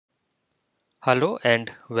Hello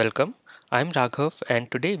and welcome. I'm Raghav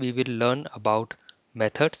and today we will learn about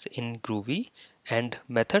methods in Groovy, and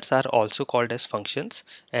methods are also called as functions,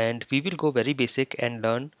 and we will go very basic and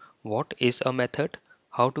learn what is a method,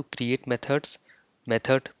 how to create methods,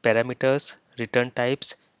 method parameters, return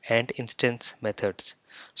types and instance methods.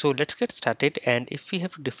 So let's get started, and if we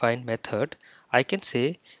have to define method, I can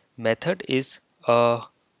say method is a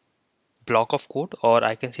block of code, or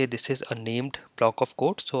I can say this is a named block of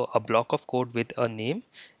code. So a block of code with a name,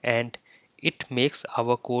 and it makes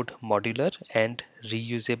our code modular and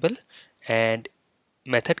reusable. And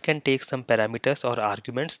method can take some parameters or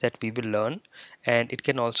arguments that we will learn, and it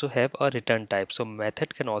can also have a return type. So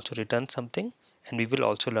method can also return something, and we will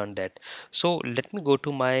also learn that. So let me go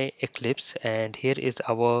to my Eclipse, and here is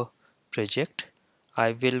our project.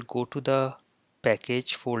 I will go to the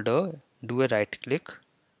package folder, do a right click,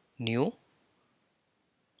 new,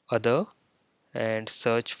 other, and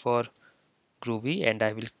search for Groovy, and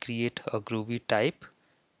I will create a Groovy type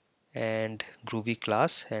and Groovy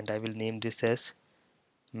class, and I will name this as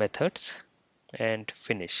methods and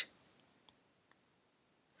finish.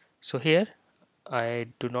 So here I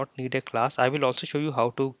do not need a class. I will also show you how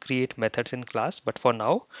to create methods in class, but for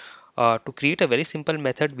now, to create a very simple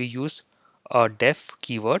method, we use a def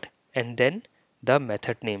keyword and then the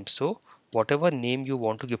method name. So whatever name you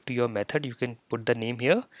want to give to your method, you can put the name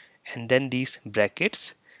here, and then these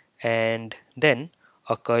brackets, and then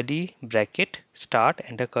a curly bracket start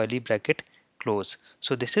and a curly bracket close.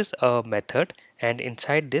 So this is a method, and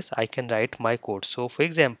inside this I can write my code. So for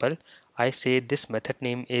example, I say this method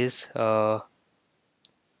name is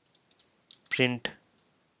print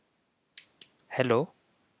hello,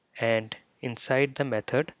 and inside the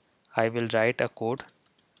method I will write a code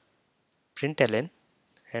println,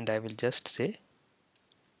 and I will just say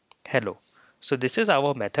hello. So this is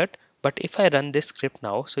our method. But if I run this script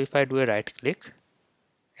now, so if I do a right click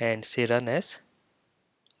and say run as,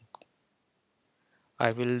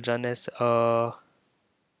 I will run as a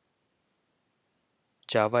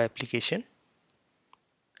Java application,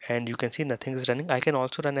 and you can see nothing is running. I can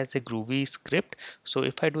also run as a Groovy script. So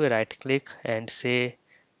if I do a right click and say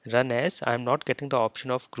run as, I'm not getting the option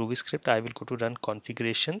of Groovy script. I will go to run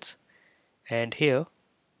configurations, and here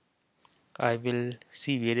I will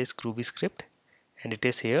see where is Groovy script, and it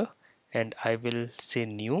is here, and I will say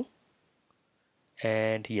new,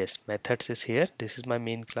 and yes, methods is here. This is my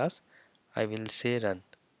main class. I will say run,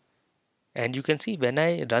 and you can see when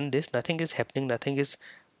I run this, nothing is happening, nothing is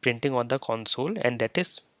printing on the console, and that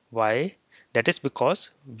is why, that is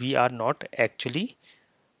because we are not actually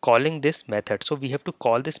calling this method. So we have to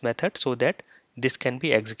call this method so that this can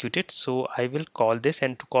be executed. So I will call this,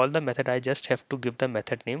 and to call the method I just have to give the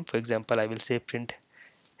method name. For example, I will say print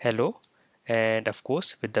hello, and of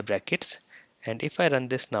course with the brackets. And if I run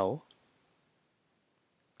this now,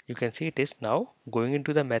 you can see it is now going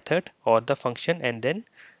into the method or the function and then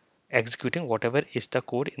executing whatever is the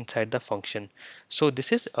code inside the function. So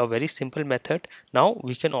this is a very simple method. Now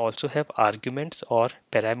we can also have arguments or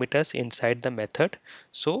parameters inside the method.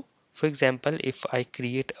 So for example, if I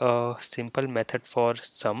create a simple method for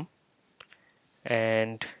sum,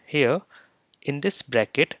 and here in this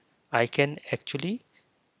bracket I can actually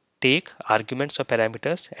take arguments or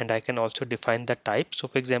parameters, and I can also define the type. So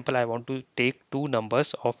for example, I want to take two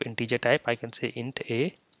numbers of integer type. I can say int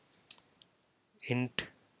a, int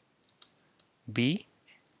b,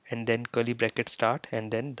 and then curly bracket start,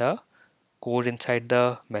 and then the code inside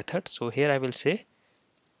the method. So here I will say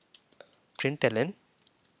println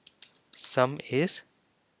sum is,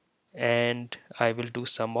 and I will do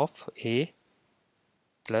sum of a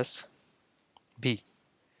plus b.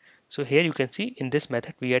 So here you can see in this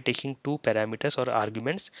method we are taking two parameters or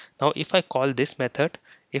arguments. Now if I call this method,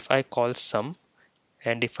 if I call sum,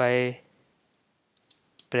 and if I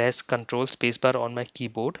press Ctrl spacebar on my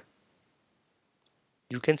keyboard,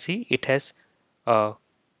 you can see it has auto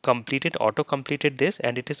completed this,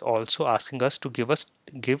 and it is also asking us to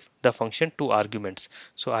give the function two arguments.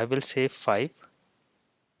 So I will say 5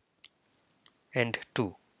 and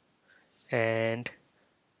 2, and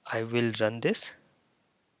I will run this,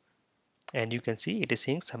 and you can see it is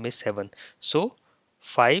saying sum is 7. So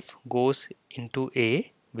 5 goes into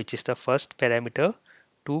a, which is the first parameter,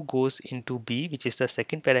 2 goes into b, which is the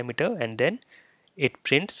second parameter, and then it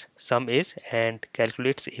prints sum is and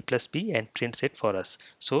calculates a plus b and prints it for us.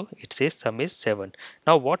 So it says sum is 7.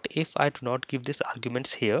 Now what if I do not give these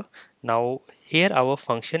arguments here? Now here our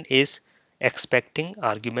function is expecting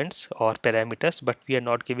arguments or parameters, but we are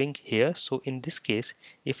not giving here. So in this case,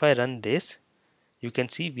 if I run this, you can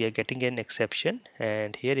see we are getting an exception.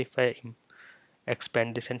 And here if I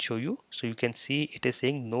expand this and show you, so you can see it is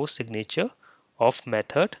saying no signature of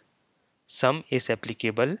method sum is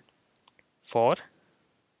applicable for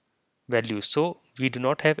values. So we do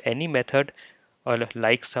not have any method or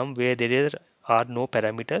like sum where are no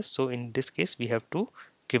parameters. So in this case we have to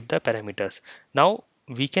give the parameters. Now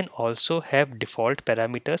we can also have default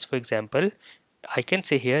parameters. For example, I can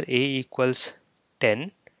say here a equals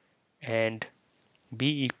 10 and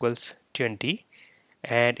b equals 20,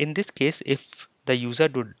 and in this case if the user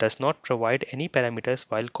does not provide any parameters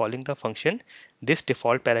while calling the function, this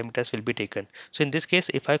default parameters will be taken. So in this case,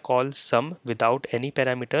 if I call sum without any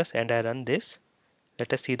parameters and I run this,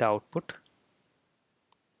 let us see the output.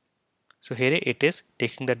 So here it is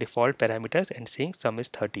taking the default parameters and saying sum is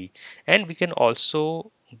 30. And we can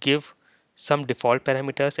also give some default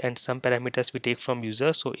parameters and some parameters we take from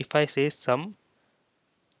user. So if I say sum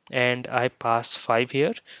and I pass 5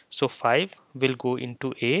 here, so 5 will go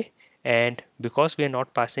into A, and because we are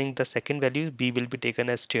not passing the second value, B will be taken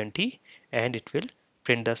as 20 and it will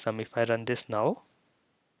print the sum. If I run this now,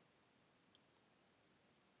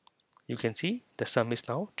 you can see the sum is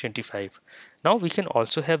now 25. Now we can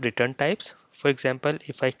also have return types. For example,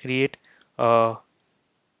 if I create a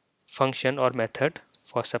function or method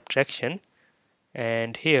for subtraction,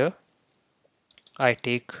 and here I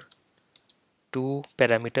take two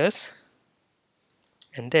parameters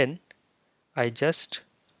and then I just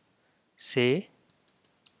say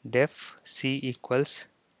def c equals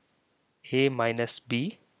a minus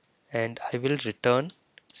b and I will return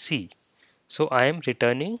c. So I am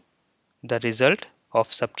returning the result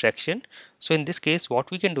of subtraction. So in this case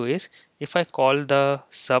what we can do is, if I call the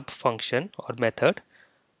sub function or method,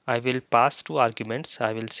 I will pass two arguments.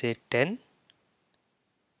 I will say 10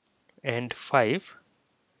 and 5,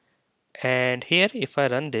 and here if I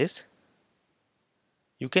run this,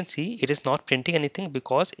 you can see it is not printing anything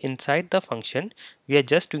because inside the function we are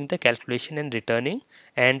just doing the calculation and returning,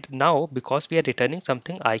 and now because we are returning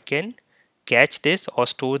something, I can catch this or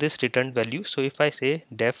store this returned value. So if I say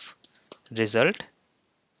def result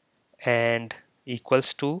and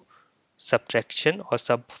equals to subtraction or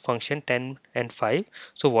sub function 10 and 5,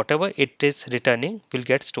 so whatever it is returning will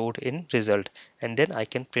get stored in result, and then I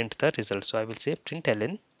can print the result. So I will say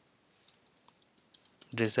println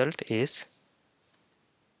result is,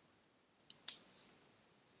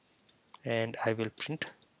 and I will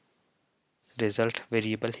print result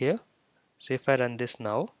variable here. So if I run this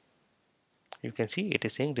now, you can see it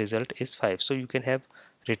is saying result is 5. So you can have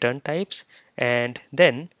return types, and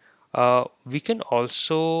then we can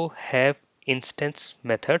also have instance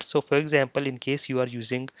methods. So for example, in case you are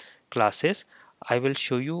using classes, I will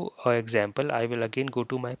show you an example. I will again go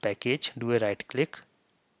to my package, do a right click,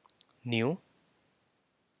 new,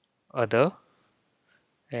 other,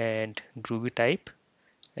 and Groovy type,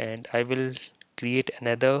 and I will create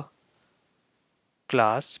another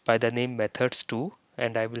class by the name methods2,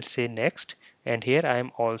 and I will say next, and here I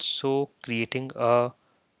am also creating a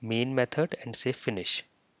main method and say finish.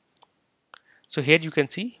 So here you can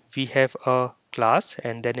see we have a class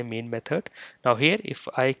and then a main method. Now here if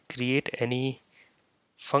I create any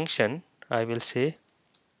function, I will say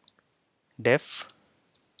def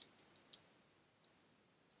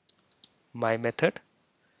my method,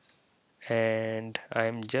 and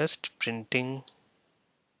I'm just printing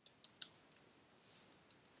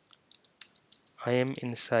I am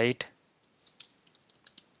inside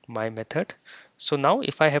my method. So now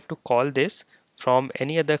if I have to call this from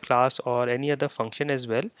any other class or any other function as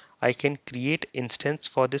well, I can create instance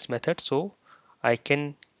for this method. So I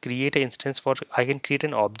can create an instance for, I can create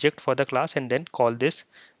an object for the class and then call this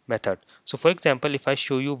method. So for example, if I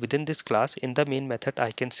show you within this class in the main method,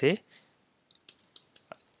 I can say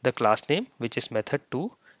the class name, which is method2,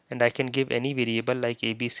 and I can give any variable like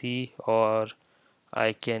abc, or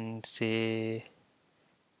I can say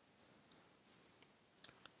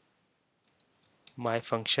my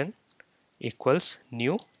function equals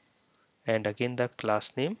new, and again the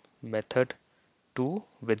class name method2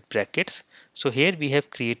 with brackets. So here we have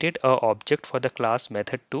created a object for the class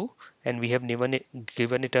method2 and we have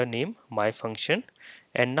given it a name my function,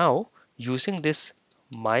 and now using this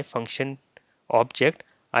my function object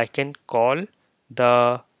I can call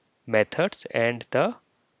the methods and the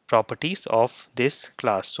properties of this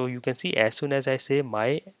class. So you can see as soon as I say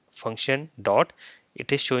my function dot,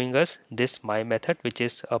 it is showing us this my method which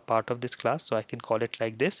is a part of this class. So I can call it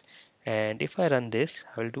like this, and if I run this,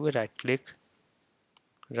 I will do a right click,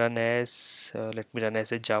 run as let me run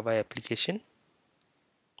as a Java application,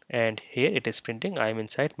 and here it is printing I am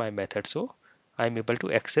inside my method. So I am able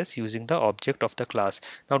to access using the object of the class.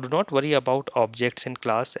 Now do not worry about objects in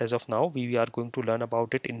class as of now, we are going to learn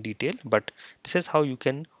about it in detail, but this is how you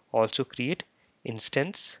can also create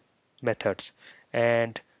instance methods.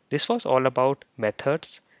 And this was all about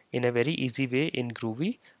methods in a very easy way in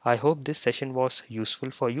Groovy. I hope this session was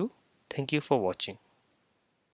useful for you. Thank you for watching.